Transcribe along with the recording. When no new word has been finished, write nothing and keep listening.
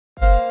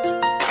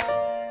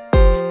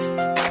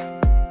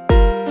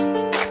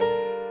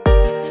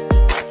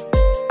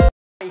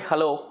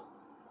Hello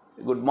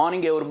good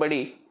morning everybody.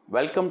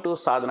 Welcome to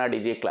Sadhana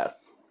DJ class.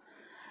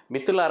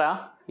 మిత్రులారా,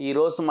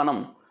 ఈరోజు మనం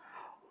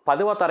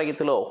 10వ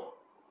తరగతిలో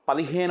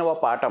 15వ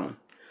పాఠం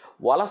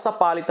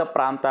వలసపాలిత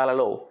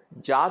ప్రాంతాలలో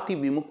జాతి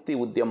విముక్తి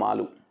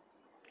ఉద్యమాలు,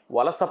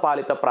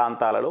 వలసపాలిత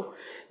ప్రాంతాలలో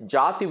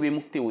జాతి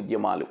విముక్తి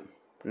ఉద్యమాలు,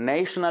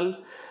 national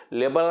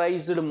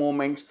liberalised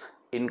moments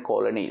in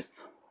colonies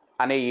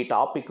అనే ఈ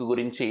టాపిక్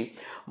గురించి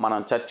మనం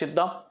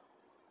చర్చిద్దాం.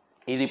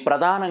 ఇది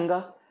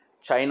ప్రధానంగా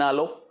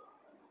చైనాలో,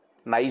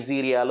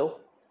 నైజీరియాలో,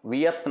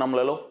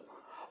 వియత్నాంలలో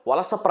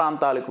వలస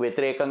ప్రాంతాలకు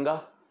వ్యతిరేకంగా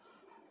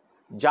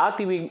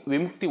జాతి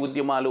విముక్తి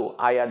ఉద్యమాలు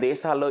ఆయా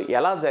దేశాల్లో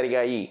ఎలా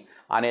జరిగాయి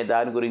అనే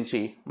దాని గురించి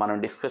మనం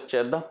డిస్కస్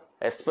చేద్దాం.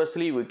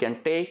 Especially we can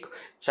take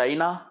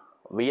China,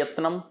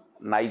 Vietnam,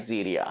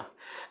 Nigeria.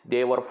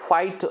 They were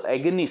fight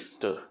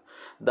against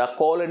the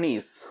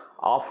colonies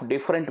of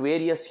different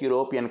various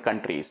European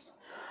countries.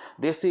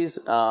 This is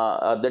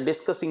the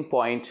discussing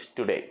point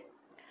today.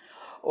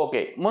 Okay,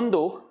 ముందు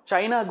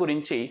చైనా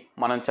గురించి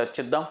మనం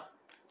చర్చిద్దాం.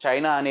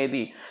 చైనా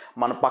అనేది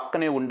మన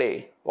పక్కనే ఉండే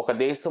ఒక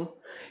దేశం.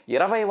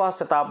 20వ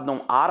శతాబ్దం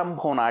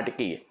ఆరంభం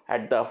నాటికి,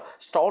 at the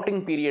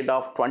starting period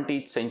of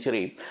 20th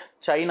century,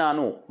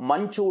 చైనాను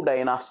మంచు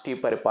డైనాసిటీ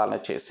పరిపాలన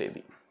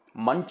చేసేది.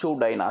 మంచు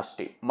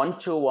డైనాసిటీ,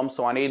 మంచు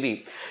వంశం అనేది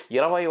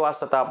 20వ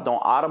శతాబ్దం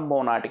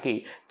ఆరంభం నాటికి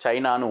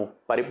చైనాను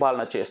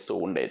పరిపాలన చేస్తూ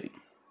ఉండేది.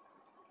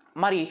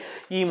 మరి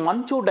ఈ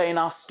మంచు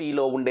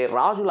డైనాసిటీలో ఉండే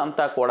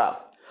రాజులంతా కూడా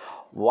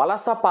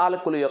వలస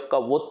పాలకుల యొక్క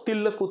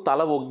ఒత్తిళ్లకు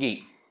తల ఒగ్గి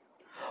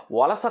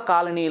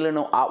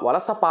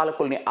వలస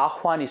పాలకుల్ని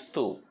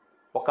ఆహ్వానిస్తూ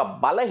ఒక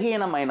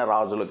బలహీనమైన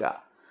రాజులుగా,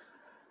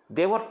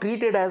 they were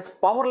treated as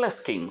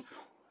powerless Kings.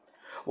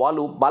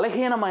 వాళ్ళు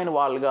బలహీనమైన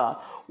వాళ్ళుగా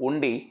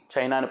ఉండి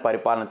చైనాని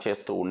పరిపాలన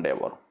చేస్తూ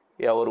ఉండేవారు.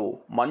 ఎవరు?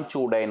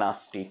 మంచు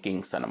డైనాసిటీ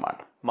కింగ్స్ అన్నమాట,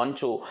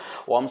 మంచు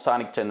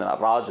వంశానికి చెందిన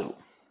రాజులు.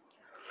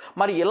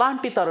 మరి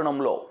ఇలాంటి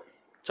తరుణంలో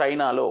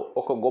చైనాలో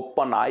ఒక గొప్ప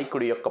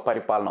నాయకుడి యొక్క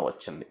పరిపాలన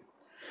వచ్చింది.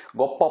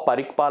 గొప్ప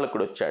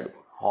పరిపాలకుడు వచ్చాడు.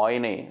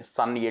 ఆయనే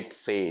సన్ యట్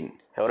సేన్.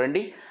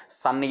 ఎవరండి?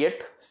 Sun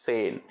at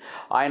Sen.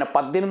 ఆయన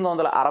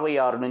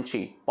 1866 నుంచి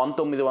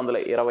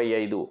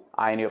 1925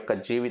 ఆయన యొక్క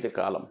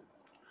జీవితకాలం.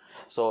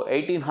 So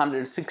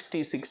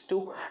 1866 to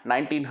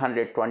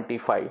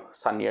 1925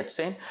 sun at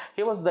Sen.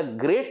 He was the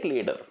great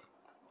leader.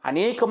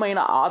 అనేకమైన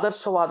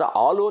ఆదర్శవాద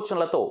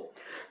ఆలోచనలతో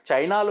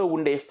చైనాలో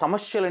ఉండే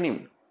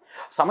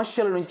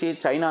సమస్యల నుంచి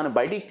చైనాను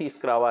బయటికి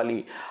తీసుకురావాలి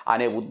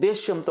అనే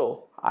ఉద్దేశ్యంతో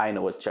ఆయన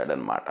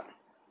వచ్చాడనమాట.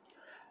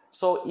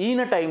 సో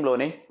ఈయన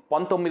టైంలోనే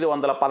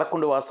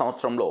 1911వ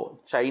సంవత్సరంలో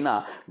చైనా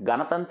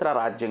గణతంత్ర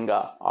రాజ్యంగా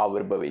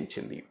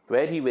ఆవిర్భవించింది.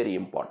 Very very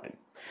important.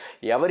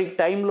 ఎవరి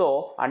టైంలో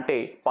అంటే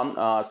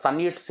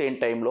సన్ యట్ సేన్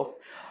టైంలో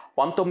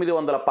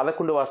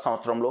 1911వ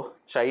సంవత్సరంలో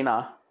చైనా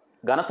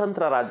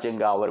గణతంత్ర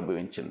రాజ్యంగా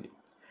ఆవిర్భవించింది.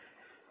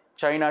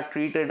 China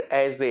treated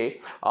as a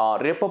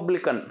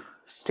Republican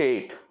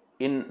state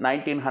in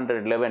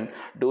 1911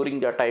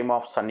 during the time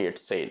of sun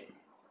at Sen.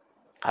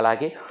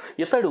 అలాగే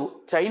ఇతడు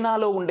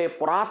చైనాలో ఉండే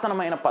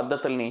పురాతనమైన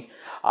పద్ధతుల్ని,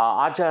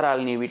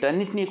 ఆచారాలని,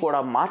 వీటన్నిటినీ కూడా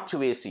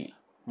మార్చివేసి,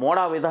 మూఢ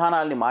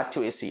విధానాలని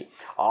మార్చివేసి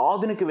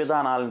ఆధునిక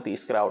విధానాలను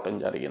తీసుకురావటం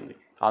జరిగింది.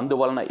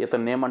 అందువలన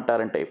ఇతన్ని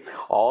ఏమంటారంటే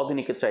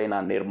ఆధునిక చైనా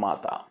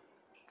నిర్మాత.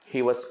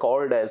 He was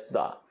called as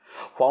the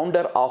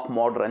founder of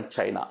modern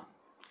China.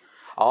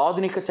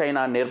 ఆధునిక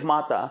చైనా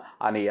నిర్మాత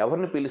అని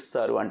ఎవరిని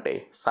పిలుస్తారు అంటే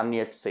సన్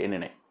యట్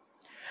సేన్నే.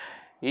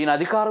 ఈయన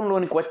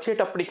అధికారంలోనికి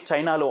వచ్చేటప్పటికి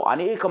చైనాలో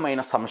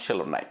అనేకమైన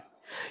సమస్యలు ఉన్నాయి.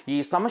 ఈ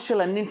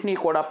సమస్యలన్నింటినీ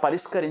కూడా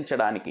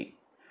పరిష్కరించడానికి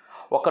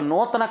ఒక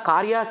నూతన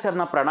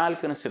కార్యాచరణ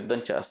ప్రణాళికను సిద్ధం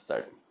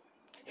చేస్తాడు.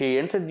 He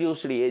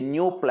introduced a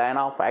new plan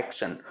of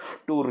action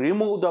to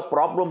remove the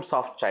problems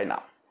of China.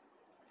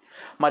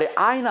 మరి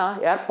ఆయన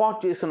ఏర్పాటు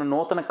చేసిన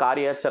నూతన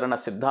కార్యాచరణ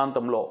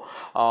సిద్ధాంతంలో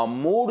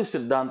 3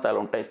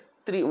 సిద్ధాంతాలు ఉంటాయి.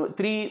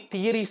 త్రీ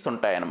థియరీస్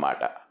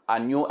ఉంటాయన్నమాట ఆ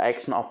న్యూ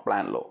యాక్షన్ ఆఫ్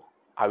ప్లాన్లో.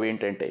 అవి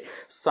ఏంటంటే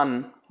sun,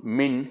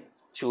 min,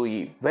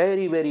 చూయి.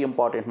 Very very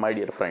important my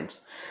dear friends.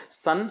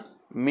 Sun,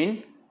 min,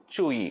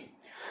 చూయి.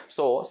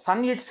 So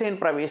sun at Sen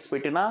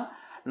ప్రవేశపెట్టిన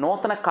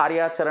నూతన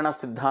కార్యాచరణ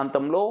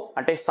సిద్ధాంతంలో,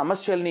 అంటే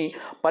సమస్యల్ని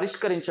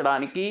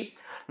పరిష్కరించడానికి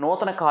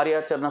నూతన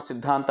కార్యాచరణ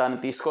సిద్ధాంతాన్ని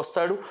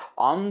తీసుకొస్తాడు.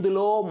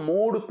 అందులో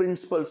 3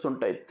 ప్రిన్సిపల్స్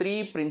ఉంటాయి. 3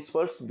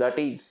 principles, that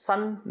is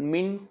sun,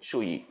 min,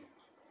 చూయి.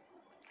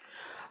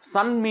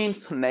 Sun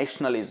means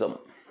nationalism,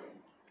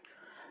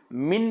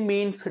 min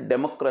means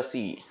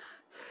democracy,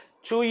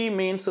 చూయి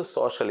means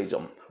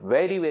socialism.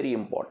 Very very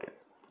important.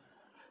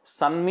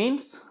 Sun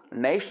means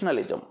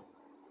nationalism,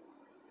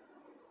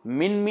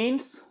 min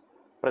means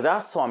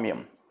ప్రజాస్వామ్యం,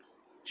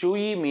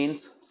 చూయి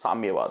మీన్స్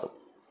సామ్యవాదం.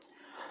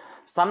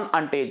 సన్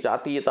అంటే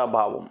జాతీయతా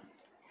భావం,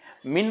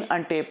 మిన్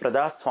అంటే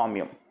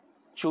ప్రజాస్వామ్యం,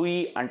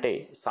 చూయి అంటే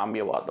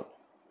సామ్యవాదం.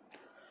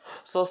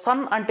 సో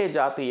సన్ అంటే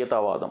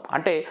జాతీయతావాదం,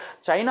 అంటే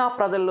చైనా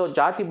ప్రజల్లో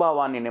జాతి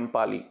భావాన్ని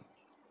నింపాలి,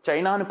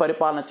 చైనాను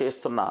పరిపాలన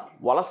చేస్తున్న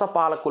వలస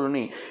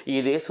పాలకులని ఈ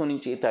దేశం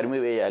నుంచి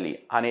తరిమివేయాలి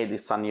అనేది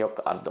సన్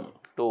యొక్క అర్థం.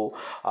 To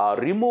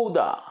remove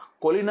the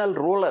కొలినల్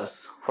rulers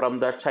from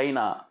the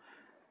China,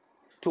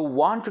 to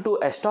want to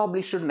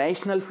establish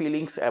national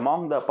feelings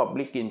among the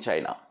public in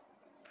China.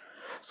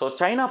 So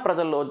China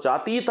ప్రజల్లో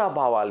జాతీయతా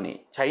భావాల్ని,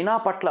 చైనా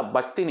పట్ల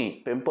భక్తిని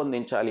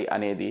పెంపొందించాలి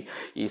అనేది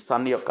ఈ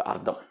సన్ యొక్క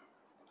అర్థం.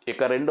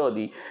 ఇక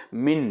రెండోది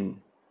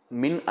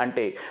మిన్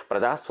అంటే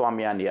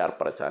ప్రజాస్వామ్యాన్ని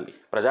ఏర్పరచాలి,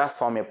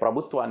 ప్రజాస్వామ్య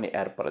ప్రభుత్వాన్ని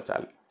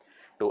ఏర్పరచాలి.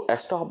 To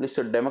establish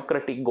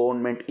democratic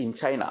government in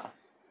China,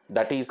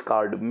 that is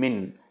called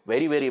min.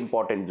 Very very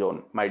important zone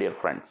my dear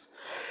friends.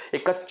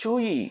 ఇక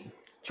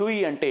చూయి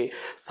అంటే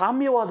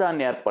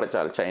సామ్యవాదాన్ని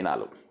ఏర్పరచాలి.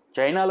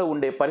 చైనాలో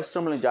ఉండే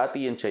పరిశ్రమలను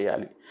జాతీయం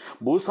చేయాలి,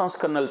 భూ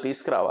సంస్కరణలు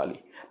తీసుకురావాలి,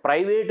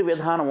 ప్రైవేటు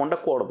విధానం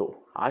ఉండకూడదు,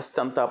 ఆస్తి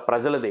అంతా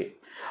ప్రజలదే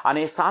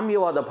అనే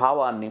సామ్యవాద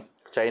భావాన్ని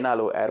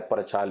చైనాలో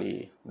ఏర్పరచాలి.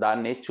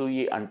 దాన్నే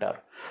చూయి అంటారు.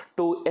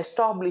 To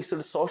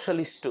established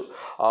socialist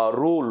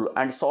rule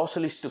and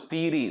socialist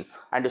theories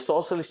and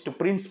socialist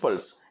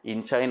principles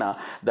in China,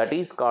 that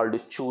is called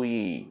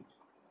చూయి.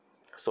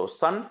 So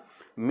sun,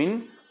 మిన్,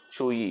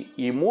 చూయి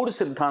ఈ 3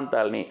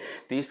 సిద్ధాంతాలని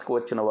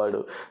తీసుకువచ్చిన వాడు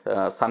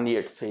సన్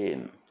యట్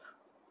సేన్.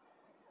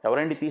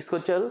 ఎవరండి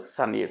తీసుకొచ్చారు?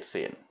 Sun at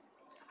Sen.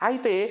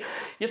 అయితే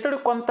ఇతడు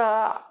కొంత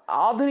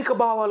ఆధునిక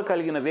భావాలు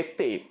కలిగిన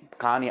వ్యక్తే,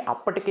 కానీ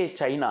అప్పటికే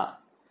చైనా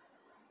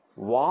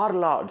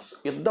వార్లార్డ్స్,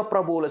 యుద్ధ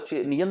ప్రభువుల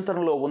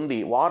నియంత్రణలో ఉంది.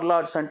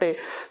 వార్లార్డ్స్ అంటే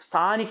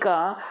స్థానిక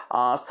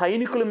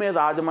సైనికుల మీద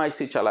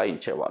ఆజమాయిషీ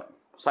చలాయించేవారు.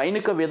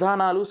 సైనిక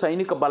విధానాలు,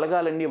 సైనిక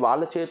బలగాలన్నీ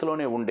వాళ్ళ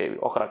చేతిలోనే ఉండేవి.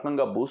 ఒక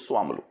రకంగా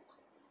భూస్వాములు,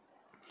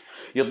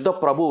 యుద్ధ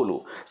ప్రభువులు,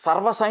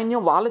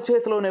 సర్వసైన్యం వాళ్ళ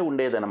చేతిలోనే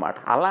ఉండేదన్నమాట.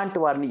 అలాంటి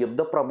వారిని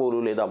యుద్ధ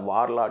ప్రభువులు లేదా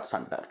వార్లార్డ్స్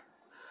అంటారు.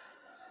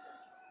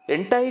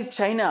 Entire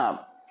China,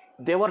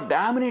 they were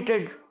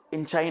dominated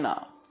in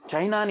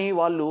చైనాని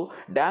వాళ్ళు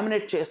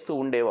డామినేట్ చేస్తూ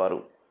ఉండేవారు.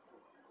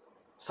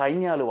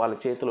 సైన్యాలు వాళ్ళ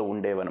చేతిలో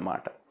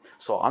ఉండేవన్నమాట.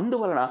 సో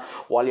అందువలన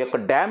వాళ్ళ యొక్క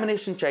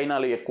డామినేషన్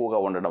చైనాలో ఎక్కువగా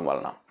ఉండడం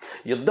వలన,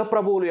 యుద్ధ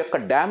ప్రభువుల యొక్క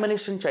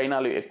డామినేషన్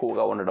చైనాలో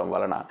ఎక్కువగా ఉండడం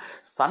వలన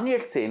సన్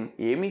యట్ సేన్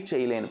ఏమీ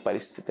చేయలేని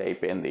పరిస్థితి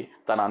అయిపోయింది.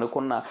 తను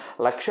అనుకున్న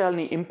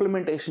లక్ష్యాల్ని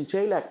ఇంప్లిమెంటేషన్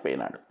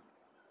చేయలేకపోయినాడు.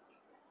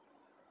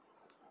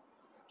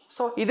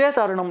 సో ఇదే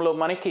తరుణంలో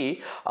మనకి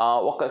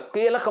ఒక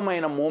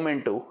కీలకమైన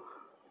మూమెంటు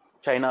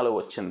చైనాలో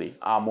వచ్చింది.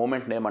 ఆ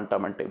మూమెంట్ని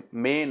ఏమంటామంటే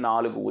మే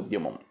 4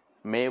 ఉద్యమం,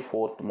 మే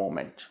 4th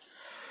మూమెంట్.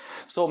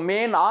 సో మే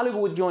 4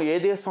 ఉద్యమం ఏ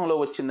దేశంలో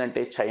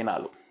వచ్చిందంటే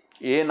చైనాలో.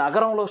 ఏ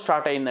నగరంలో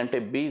స్టార్ట్ అయిందంటే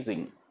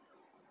బీజింగ్.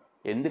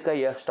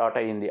 ఎందుకయ్యా స్టార్ట్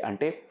అయింది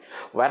అంటే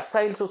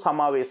వర్సైల్స్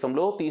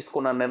సమావేశంలో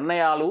తీసుకున్న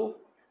నిర్ణయాలు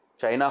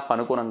చైనాకు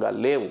అనుగుణంగా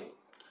లేవు.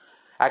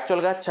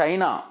 యాక్చువల్గా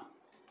చైనా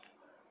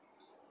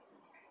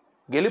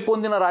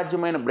గెలుపొందిన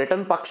రాజ్యమైన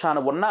బ్రిటన్ పక్షాన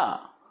ఉన్న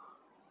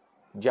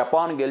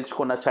జపాన్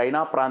గెలుచుకున్న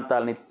చైనా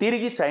ప్రాంతాలని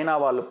తిరిగి చైనా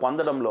వాళ్ళు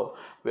పొందడంలో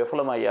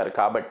విఫలమయ్యారు.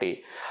 కాబట్టి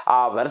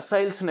ఆ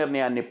వర్సైల్స్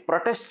నిర్ణయాన్ని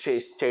ప్రొటెస్ట్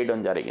చేయడం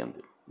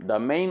జరిగింది. The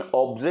main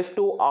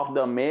objective of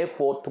the May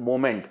 4th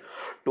moment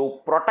to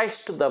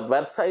protest the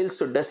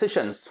Versailles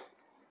decisions.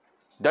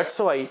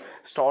 That's why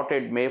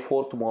started May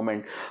 4th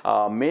moment,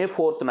 May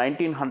 4th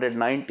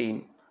 1919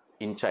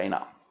 in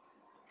China.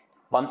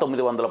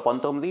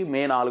 1919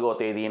 మే 4వ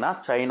తేదీన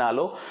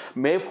చైనాలో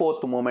మే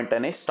 4th మూమెంట్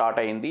అనేది స్టార్ట్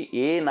అయింది.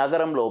 ఏ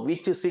నగరంలో,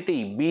 విచ్ సిటీ?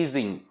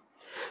 బీజింగ్.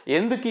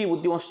 ఎందుకు ఈ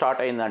ఉద్యమం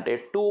స్టార్ట్ అయిందంటే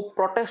to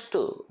protest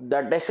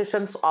the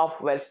decisions of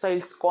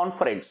Versailles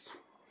conference.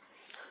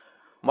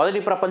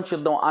 మొదటి ప్రపంచ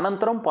యుద్ధం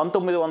అనంతరం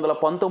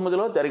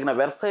 1919లో జరిగిన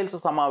వర్సైల్స్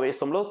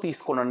సమావేశంలో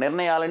తీసుకున్న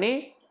నిర్ణయాలని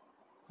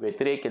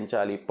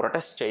వ్యతిరేకించాలి,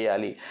 ప్రొటెస్ట్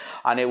చేయాలి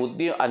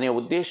అనే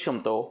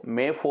ఉద్దేశంతో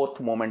మే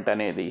 4th మూమెంట్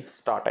అనేది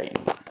స్టార్ట్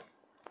అయింది.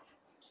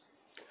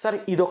 సరే,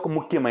 ఇదొక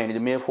ముఖ్యమైనది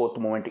మే 4th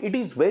moment. It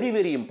is very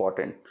very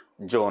important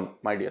zone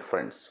my dear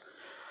friends.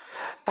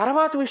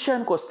 తర్వాత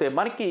విషయానికి వస్తే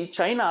మనకి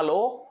చైనాలో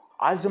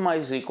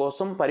ఆజమాయిషీ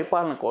కోసం,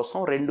 పరిపాలన కోసం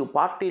 2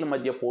 పార్టీల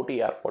మధ్య పోటీ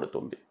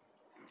ఏర్పడుతుంది.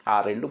 ఆ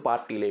 2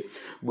 పార్టీలే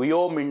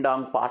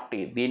గుయోమిండాంగ్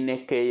పార్టీ, దీన్నే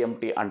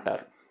కేఎంటీ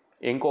అంటారు.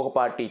 ఇంకొక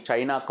పార్టీ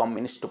చైనా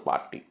కమ్యూనిస్ట్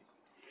పార్టీ.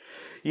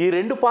 ఈ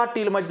 2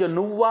 పార్టీల మధ్య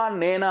నువ్వా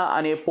నేనా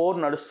అనే పోరు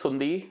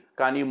నడుస్తుంది.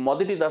 కానీ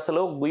మొదటి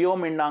దశలో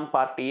గుయోమిండాంగ్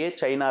పార్టీయే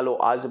చైనాలో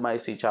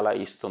ఆజమాయిషీ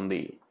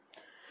చలాయిస్తుంది.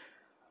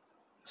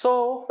 So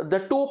the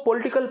 2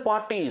 political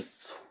parties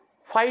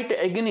fight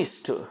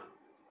against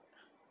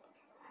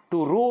to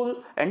rule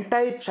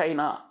entire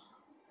China,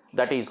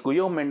 that is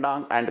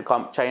గుయోమిండాంగ్ and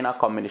China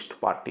communist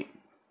party.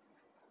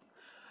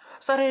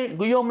 సరే,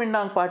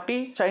 గుయోమిండాంగ్ పార్టీ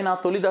చైనా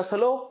తొలి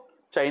దశలో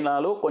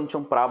చైనాలో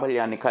కొంచెం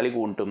ప్రాబల్యాన్ని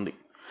కలిగి ఉంటుంది.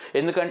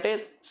 ఎందుకంటే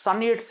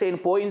సన్ యట్ సేన్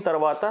పోయిన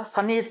తర్వాత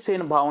సన్ యట్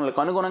సేన్ భావనలకు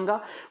అనుగుణంగా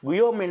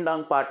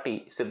గుయోమిండాంగ్ పార్టీ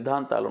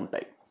సిద్ధాంతాలు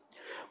ఉంటాయి.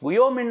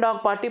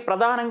 గుయోమిండాంగ్ పార్టీ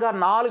ప్రధానంగా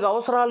 4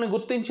 అవసరాలను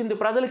గుర్తించింది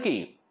ప్రజలకి.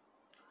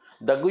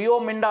 The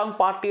గుయోమిండాంగ్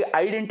party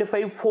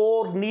identify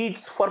 4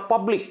 needs for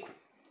public.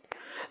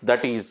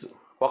 That is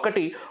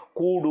 1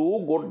 కూడు,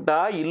 గుడ్డ,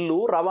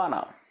 ఇల్లు,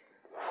 రవాణా,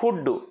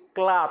 food,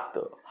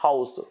 cloth,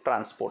 house,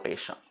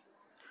 transportation.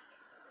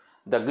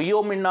 The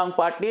Guomindang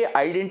party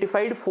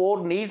identified 4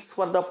 needs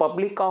for the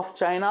public of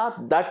China,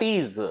 that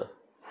is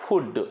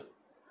food,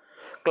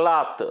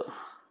 cloth,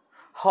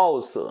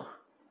 house,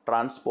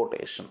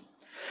 transportation.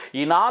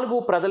 ఈ 4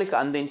 ప్రజలకు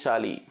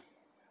అందించాలి.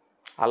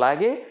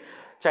 అలాగే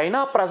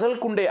చైనా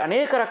ప్రజలకు ఉండే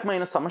అనేక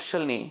రకమైన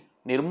సమస్యల్ని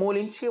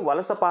నిర్మూలించి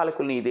వలస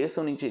పాలకుల్ని ఈ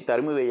దేశం నుంచి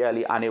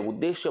తరిమివేయాలి అనే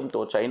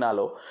ఉద్దేశంతో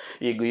చైనాలో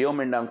ఈ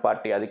గుయోమిండాంగ్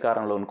పార్టీ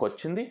అధికారంలోకి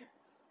వచ్చింది.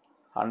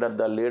 Under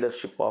the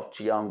leadership of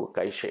Chiang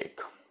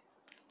కైషేక్.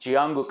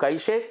 Chiang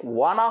కైషేక్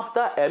one of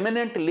the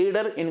eminent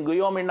leader in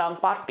గుయోమిండాంగ్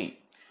party.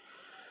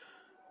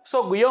 So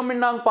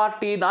గుయోమిండాంగ్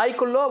party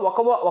నాయకుల్లో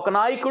ఒక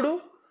నాయకుడు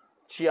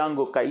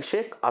చియాంగ్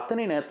కైషేక్.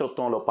 అతని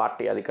నేతృత్వంలో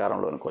పార్టీ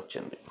అధికారంలోనికి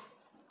వచ్చింది.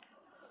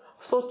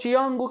 సో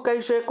చియాంగ్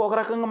కైషేక్ ఒక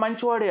రకంగా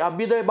మంచివాడే,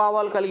 అభ్యుదయ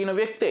భావాలు కలిగిన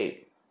వ్యక్తే.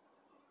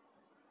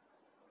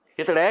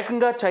 ఇతడు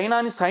ఏకంగా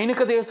చైనాని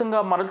సైనిక దేశంగా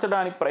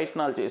మరల్చడానికి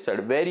ప్రయత్నాలు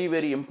చేశాడు. Very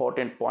very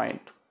important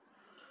point.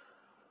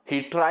 He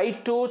tried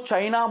to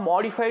China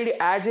modified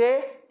as a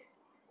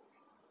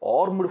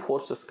armed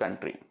forces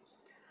country.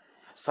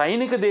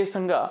 సైనిక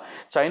దేశంగా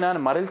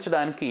చైనాని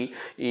మరల్చడానికి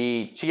ఈ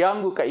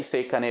చియాంగ్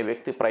కైషేక్ అనే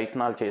వ్యక్తి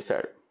ప్రయత్నాలు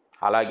చేశాడు.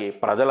 అలాగే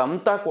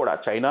ప్రజలంతా కూడా,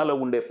 చైనాలో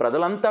ఉండే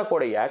ప్రజలంతా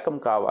కూడా ఏకం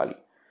కావాలి,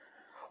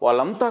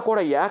 వాళ్ళంతా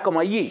కూడా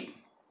ఏకమయ్యి,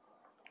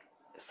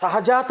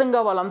 సహజాతంగా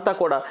వాళ్ళంతా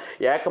కూడా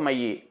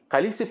ఏకమయ్యి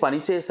కలిసి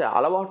పనిచేసే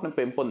అలవాటును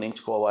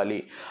పెంపొందించుకోవాలి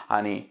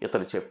అని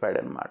ఇతడు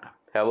చెప్పాడనమాట.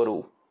 ఎవరు?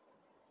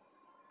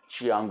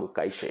 చియాంగ్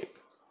కైషేక్.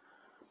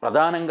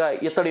 ప్రధానంగా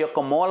ఇతడి యొక్క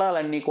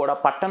మూలాలన్నీ కూడా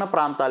పట్టణ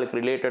ప్రాంతాలకు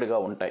రిలేటెడ్గా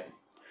ఉంటాయి.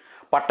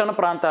 పట్టణ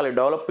ప్రాంతాల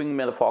డెవలపింగ్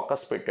మీద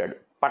ఫోకస్ పెట్టాడు.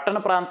 పట్టణ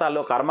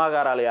ప్రాంతాల్లో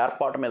కర్మాగారాల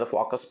ఏర్పాటు మీద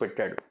ఫోకస్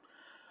పెట్టాడు.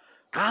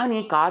 కానీ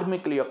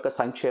కార్మికుల యొక్క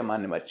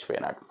సంక్షేమాన్ని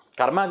మర్చిపోయినాడు.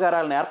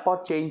 కర్మాగారాలను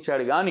ఏర్పాటు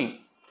చేయించాడు, కానీ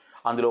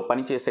అందులో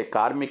పనిచేసే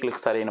కార్మికులకు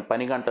సరైన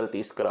పని గంటలు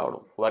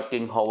తీసుకురావడం,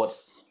 వర్కింగ్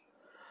అవర్స్,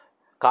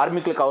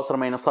 కార్మికులకు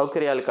అవసరమైన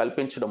సౌకర్యాలు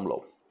కల్పించడంలో,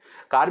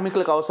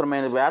 కార్మికులకు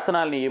అవసరమైన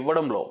వేతనాల్ని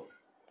ఇవ్వడంలో,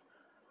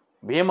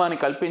 బీమాని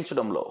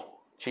కల్పించడంలో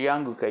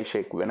చియాంగ్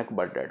కైషేక్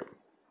వెనుకబడ్డాడు.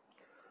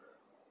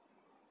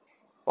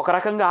 ఒక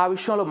రకంగా ఆ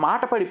విషయంలో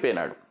మాట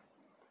పడిపోయినాడు.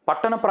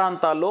 పట్టణ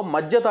ప్రాంతాల్లో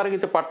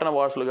మధ్యతరగతి పట్టణ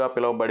వాసులుగా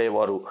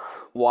పిలువబడేవారు,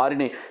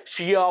 వారిని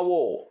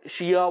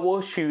షియావో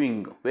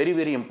షివింగ్, వెరీ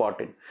వెరీ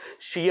ఇంపార్టెంట్,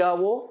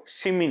 షియావో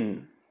సిమిన్,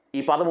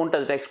 ఈ పదం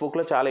ఉంటుంది టెక్స్ట్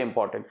బుక్లో, చాలా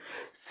ఇంపార్టెంట్.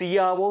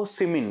 షియావో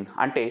సిమిన్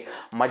అంటే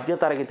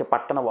మధ్యతరగతి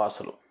పట్టణ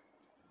వాసులు.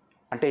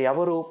 అంటే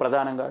ఎవరు?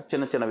 ప్రధానంగా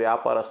చిన్న చిన్న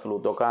వ్యాపారస్తులు,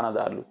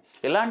 దుకాణదారులు,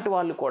 ఇలాంటి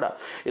వాళ్ళు కూడా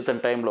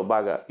ఇతని టైంలో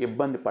బాగా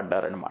ఇబ్బంది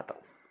పడ్డారనమాట.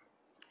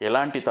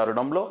 ఇలాంటి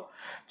తరుణంలో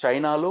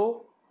చైనాలో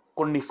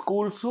కొన్ని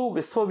స్కూల్సు,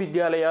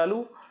 విశ్వవిద్యాలయాలు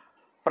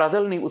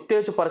ప్రజల్ని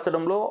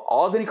ఉత్తేజపరచడంలో,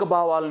 ఆధునిక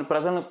భావాలని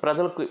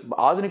ప్రజలకు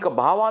ఆధునిక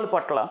భావాల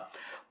పట్ల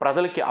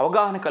ప్రజలకి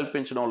అవగాహన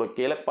కల్పించడంలో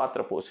కీలక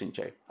పాత్ర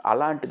పోషించాయి.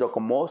 అలాంటిది ఒక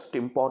most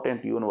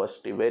important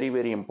university, very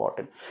very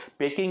important,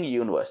 Peking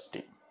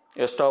university,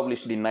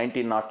 established in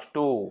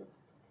 1902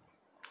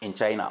 in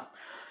China.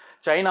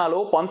 చైనాలో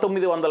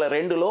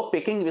 1902లో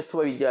పెకింగ్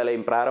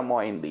విశ్వవిద్యాలయం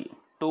ప్రారంభమైంది.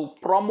 To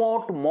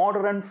promote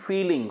modern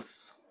feelings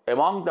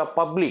among the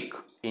public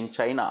in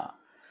China.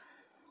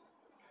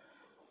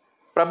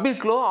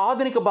 పబ్లిక్లో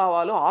ఆధునిక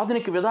భావాలు,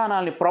 ఆధునిక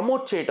విధానాల్ని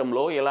ప్రమోట్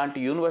చేయడంలో ఇలాంటి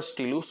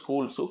యూనివర్సిటీలు,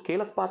 స్కూల్స్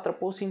కీలక పాత్ర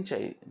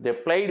పోషించాయి. They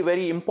played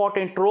very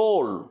important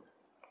role,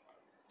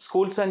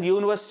 schools and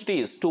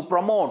universities, to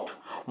promote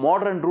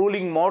modern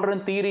ruling, modern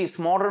theories,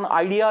 modern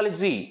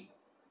ideology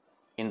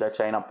in the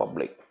China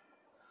public.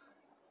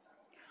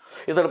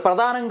 ఇతడు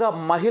ప్రధానంగా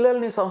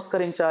మహిళల్ని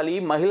సంస్కరించాలి,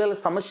 మహిళల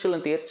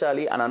సమస్యలను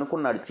తీర్చాలి అని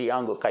అనుకున్నాడు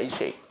చియాంగ్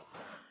కైషేక్.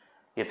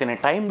 ఇతని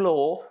టైంలో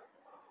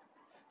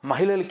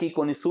మహిళలకి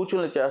కొన్ని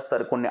సూచనలు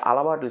చేస్తారు, కొన్ని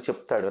అలవాట్లు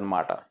చెప్తాడు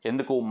అనమాట.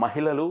 ఎందుకు?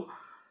 మహిళలు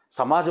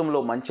సమాజంలో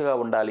మంచిగా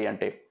ఉండాలి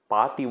అంటే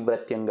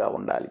పాతివ్రత్యంగా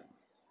ఉండాలి,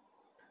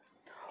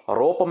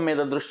 రూపం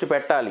మీద దృష్టి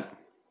పెట్టాలి,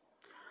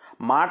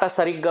 మాట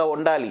సరిగ్గా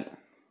ఉండాలి,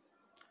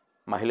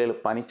 మహిళలు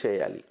పని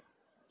చేయాలి.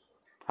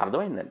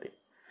 అర్థమైందండి?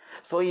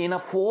 సో ఈయన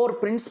 4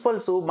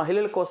 ప్రిన్సిపల్స్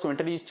మహిళల కోసం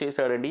ఇంట్రడ్యూస్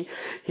చేశాడండి.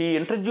 He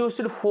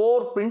introduced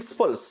 4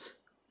 principles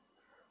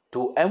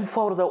to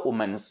empower the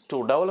women's, to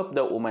develop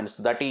the women's.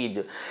 That is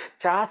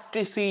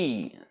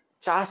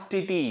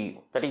chastity,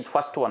 that is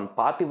first one,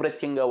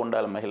 పాతివ్రత్యంగా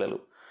ఉండాలి మహిళలు.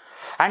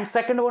 అండ్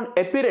సెకండ్ వన్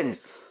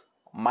అపిరెన్స్,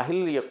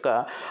 మహిళల యొక్క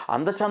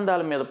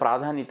అందచందాల మీద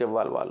ప్రాధాన్యత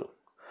ఇవ్వాలి వాళ్ళు.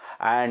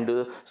 అండ్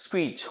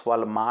స్పీచ్,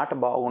 వాళ్ళ మాట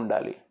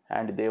బాగుండాలి.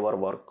 అండ్ దేవర్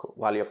వర్క్,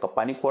 వాళ్ళ యొక్క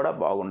పని కూడా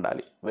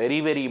బాగుండాలి. Very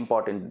very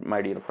important my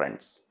dear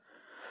friends.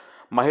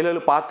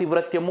 మహిళలు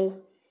పాతివ్రత్యము,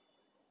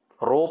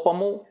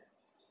 రూపము,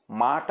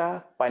 మాట,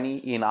 పని,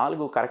 ఈ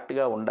 4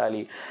 కరెక్ట్గా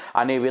ఉండాలి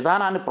అనే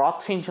విధానాన్ని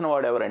ప్రోత్సహించిన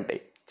వాడు ఎవరంటే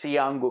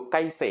Chiang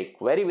కైషేక్.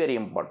 Very very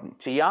important.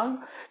 Chiang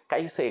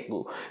కైషేక్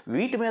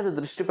వీటి మీద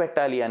దృష్టి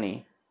పెట్టాలి అని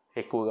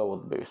ఎక్కువగా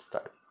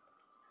ఉద్భవిస్తాడు.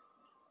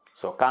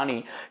 సో కానీ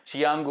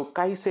చియాంగ్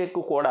కైషేక్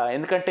కూడా,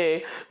 ఎందుకంటే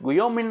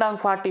గుయోమిండాంగ్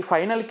పార్టీ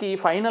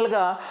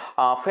ఫైనల్గా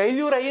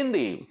ఫెయిల్యూర్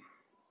అయ్యింది.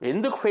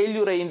 ఎందుకు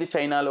ఫెయిల్యూర్ అయ్యింది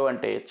చైనాలో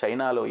అంటే,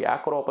 చైనాలో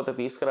ఏకరూపత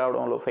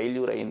తీసుకురావడంలో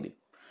ఫెయిల్యూర్ అయ్యింది,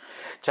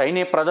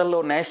 చైనా ప్రజల్లో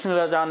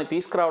నేషనలిజాన్ని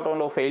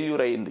తీసుకురావడంలో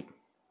ఫెయిల్యూర్ అయ్యింది.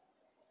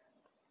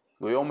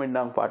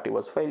 గుయోమిండాంగ్ పార్టీ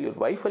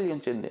వైఫల్యం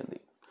చెందింది.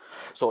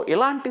 సో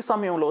ఇలాంటి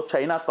సమయంలో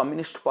చైనా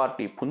కమ్యూనిస్ట్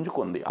పార్టీ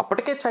పుంజుకుంది.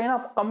 అప్పటికే చైనా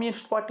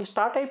కమ్యూనిస్ట్ పార్టీ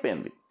స్టార్ట్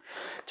అయిపోయింది.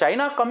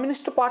 China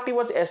communist party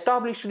was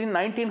established in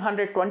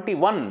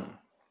 1921.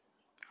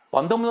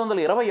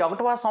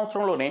 1921వ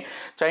సంవత్సరంలోనే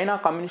చైనా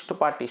కమ్యూనిస్ట్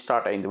పార్టీ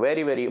స్టార్ట్ అయింది.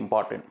 Very very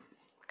important.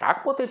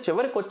 కాకపోతే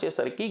చివరికి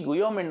వచ్చేసరికి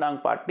గుయోమిండాంగ్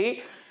పార్టీ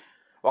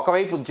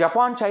ఒకవైపు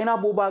జపాన్, చైనా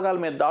భూభాగాల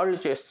మీద దాడులు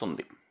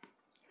చేస్తుంది.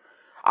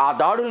 ఆ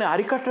దాడుల్ని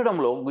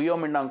అరికట్టడంలో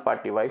గుయోమిండాంగ్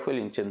పార్టీ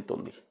వైఫల్యం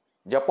చెందుతుంది.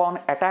 Japan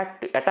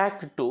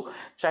attacked to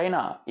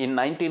China in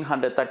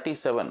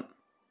 1937,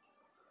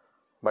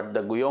 but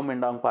the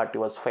Guomindang party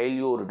was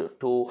failed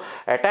to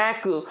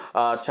attack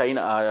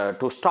China,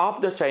 to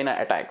stop the China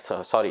attacks,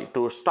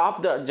 to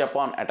stop the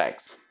Japan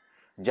attacks.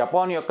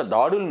 Japan యొక్క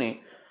దాడుల్ని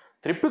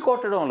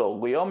త్రిప్పికొట్టడంలో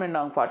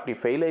గుయోమిండాంగ్ పార్టీ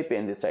ఫెయిల్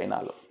అయిపోయింది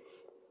చైనాలో.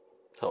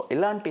 సో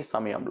ఇలాంటి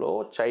సమయంలో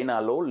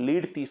చైనాలో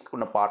లీడ్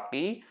తీసుకున్న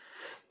party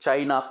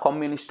China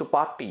communist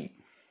party.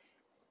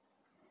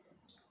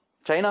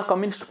 China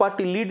communist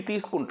party lead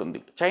తీసుకుంటుంది.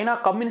 China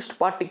communist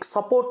పార్టీకి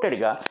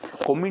సపోర్టెడ్గా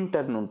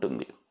కొమింటర్న్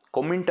ఉంటుంది.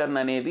 కొమింటర్న్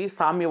అనేది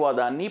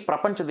సామ్యవాదాన్ని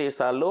ప్రపంచ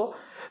దేశాల్లో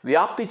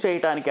వ్యాప్తి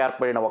చేయడానికి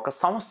ఏర్పడిన ఒక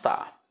సంస్థ.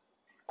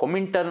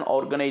 కొమింటర్న్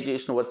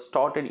organisation was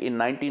started in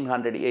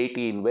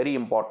 1918. Very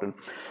important.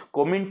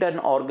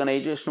 కొమింటర్న్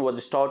organisation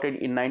was started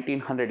in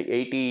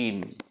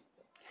 1918.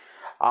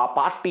 ఆ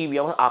పార్టీ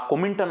ఆ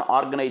కొమింటర్న్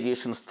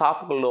ఆర్గనైజేషన్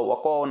స్థాపకుల్లో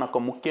ఒక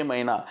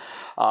ముఖ్యమైన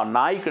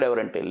నాయకుడు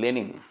ఎవరంటే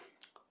Lenin.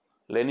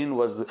 Lenin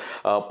was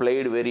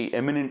played very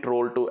eminent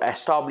role to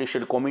establish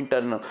the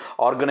Comintern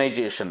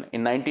organization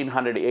in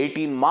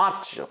 1918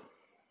 March.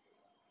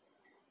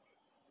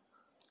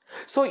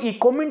 So ఈ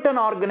కొమింటర్న్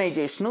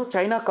ఆర్గనైజేషన్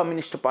చైనా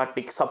కమ్యూనిస్ట్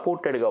పార్టీకి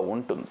సపోర్టెడ్గా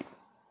ఉంటుంది.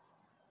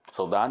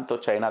 సో దాంతో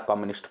చైనా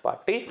కమ్యూనిస్ట్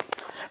పార్టీ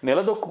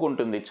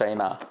నిలదొక్కుంటుంది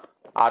చైనా.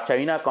 ఆ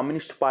చైనా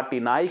కమ్యూనిస్ట్ పార్టీ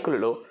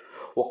నాయకులలో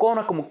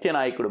ఒక్కొక్క ముఖ్య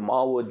నాయకుడు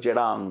Mao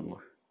Zedong,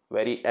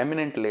 very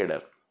eminent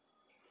leader,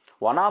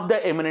 one of the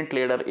eminent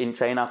leader in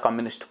China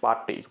communist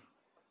party.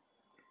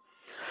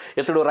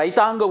 ఇతడు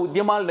రైతాంగ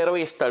ఉద్యమాలు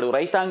నిర్వహిస్తాడు,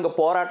 రైతాంగ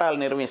పోరాటాలు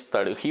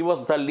నిర్వహిస్తాడు. He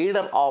was the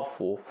leader of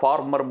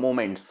farmer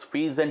moments,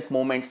 peasant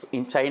moments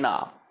in China.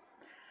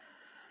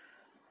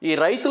 ఈ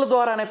రైతుల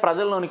ద్వారానే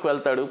ప్రజల్లోనికి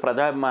వెళ్తాడు,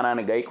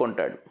 ప్రజాభిమానాన్ని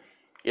గైకొంటాడు.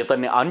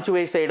 ఇతన్ని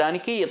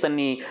అణచివేసేయడానికి,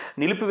 ఇతన్ని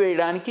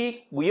నిలిపివేయడానికి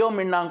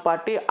గుయోమిండాంగ్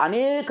పార్టీ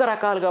అనేక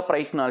రకాలుగా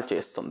ప్రయత్నాలు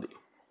చేస్తుంది.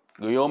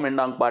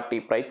 గుయోమిండాంగ్ పార్టీ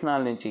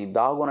ప్రయత్నాల నుంచి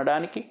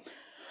దాగునడానికి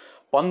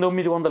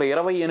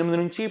 1928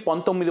 నుంచి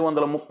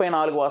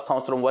 1934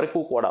 సంవత్సరం వరకు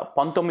కూడా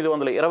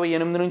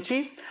 1928 నుంచి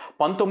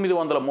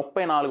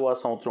 1934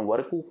 సంవత్సరం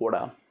వరకు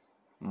కూడా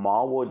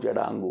మావో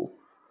జెడాంగు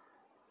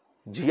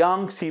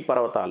జియాంగ్షీ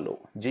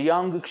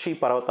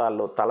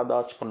పర్వతాల్లో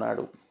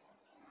తలదాచుకున్నాడు.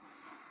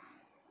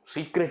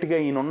 సీక్రెట్గా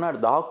ఈయనున్నాడు,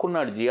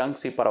 దాక్కున్నాడు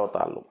జియాంగ్షీ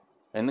పర్వతాల్లో.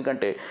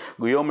 ఎందుకంటే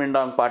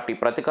గుయోమిండాంగ్ పార్టీ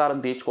ప్రతీకారం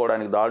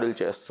తీర్చుకోవడానికి దాడులు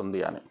చేస్తుంది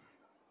అని.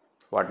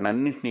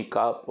 వాటినన్నింటినీ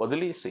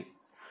వదిలేసి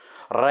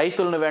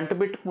రైతులను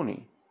వెంటబెట్టుకుని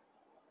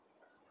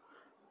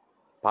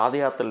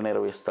పాదయాత్రలు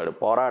నిర్వహిస్తాడు,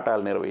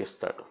 పోరాటాలు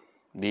నిర్వహిస్తాడు.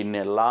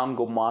 దీన్నే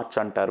లాంగ్ మార్చ్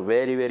అంటారు.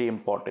 Very very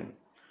important.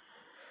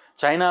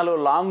 చైనాలో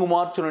లాంగ్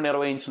మార్చ్ను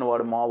నిర్వహించిన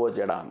వాడు Mao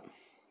Zedong.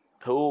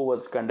 Who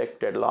was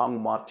conducted long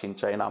March in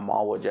China?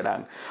 Mao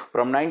Zedong.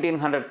 From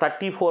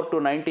 1934 to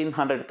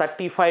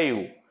 1935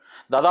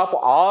 దాదాపు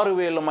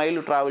 6,000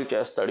 మైళ్ళు ట్రావెల్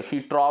చేస్తాడు. He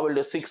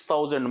travelled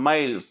 6,000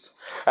 miles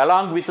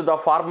along with the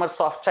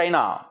farmers of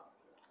China.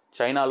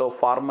 చైనాలో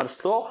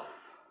ఫార్మర్స్తో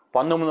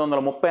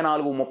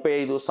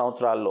 1934-35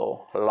 సంవత్సరాల్లో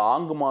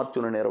లాంగ్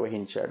మార్చును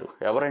నిర్వహించాడు.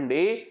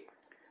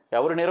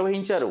 ఎవరు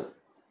నిర్వహించారు?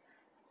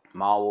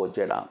 Mao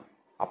Zedong.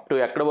 అప్ టు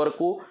ఎక్కడి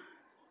వరకు?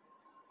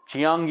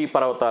 చియాంగి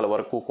పర్వతాల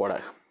వరకు కూడా.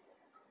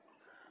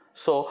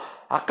 సో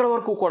అక్కడ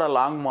వరకు కూడా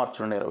లాంగ్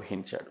మార్చును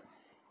నిర్వహించాడు.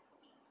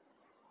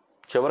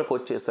 చివరికి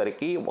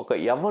వచ్చేసరికి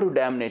ఎవరు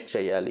డామినేట్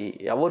చేయాలి,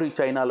 ఎవరు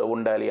చైనాలో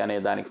ఉండాలి అనే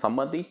దానికి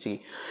సంబంధించి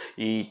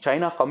ఈ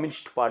చైనా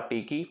కమ్యూనిస్ట్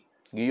పార్టీకి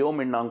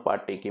గుయోమిండాంగ్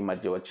పార్టీకి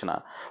మధ్య వచ్చిన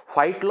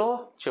ఫైట్లో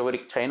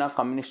చివరికి చైనా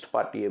కమ్యూనిస్ట్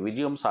పార్టీ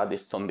విజయం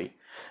సాధిస్తుంది.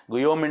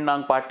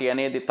 గుయోమిండాంగ్ పార్టీ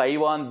అనేది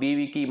తైవాన్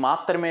దీవికి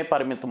మాత్రమే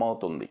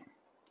పరిమితమవుతుంది.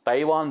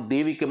 తైవాన్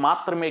దీవికి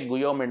మాత్రమే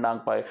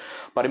గుయోమిండాంగ్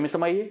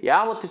పరిమితమై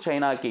యావత్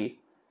చైనాకి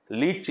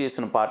లీడ్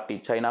చేసిన పార్టీ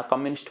చైనా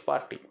కమ్యూనిస్ట్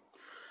పార్టీ.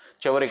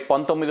 చివరికి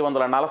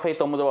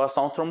 1949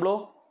 సంవత్సరంలో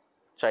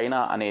చైనా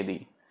అనేది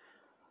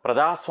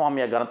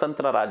ప్రజాస్వామ్య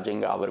గణతంత్ర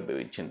రాజ్యంగా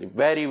ఆవిర్భవించింది.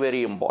 Very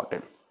very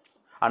important.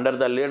 Under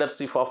the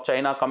leadership of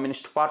China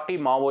Communist Party,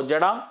 Mao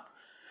Zedong,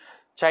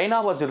 China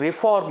was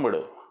reformed,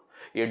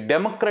 a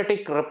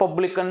democratic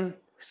republican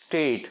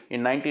state in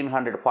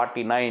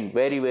 1949.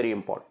 Very, very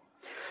important.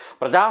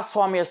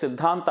 ప్రజాస్వామ్య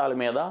సిద్ధాంతాల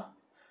మీద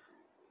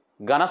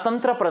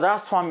గణతంత్ర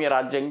ప్రజాస్వామ్య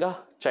రాజ్యంగా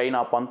చైనా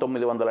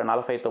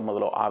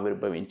 1949లో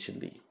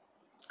ఆవిర్భవించింది.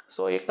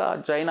 సో ఇక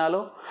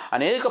చైనాలో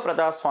అనేక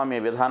ప్రజాస్వామ్య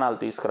విధానాలు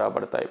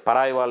తీసుకురాబడతాయి.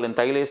 పరాయి వాళ్ళని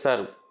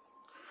తగిలేశారు,